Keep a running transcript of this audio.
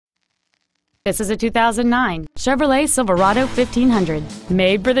This is a 2009 Chevrolet Silverado 1500,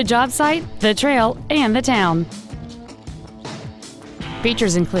 made for the job site, the trail, and the town.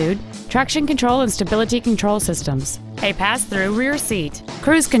 Features include traction control and stability control systems, a pass-through rear seat,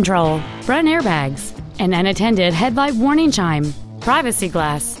 cruise control, front airbags, an unattended headlight warning chime, privacy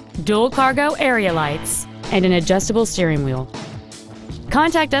glass, dual cargo area lights, and an adjustable steering wheel.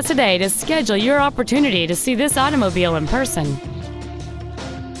 Contact us today to schedule your opportunity to see this automobile in person.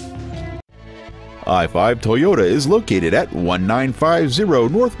 I-5 Toyota is located at 1950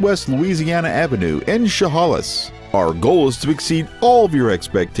 Northwest Louisiana Avenue in Chehalis. Our goal is to exceed all of your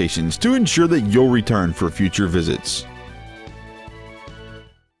expectations to ensure that you'll return for future visits.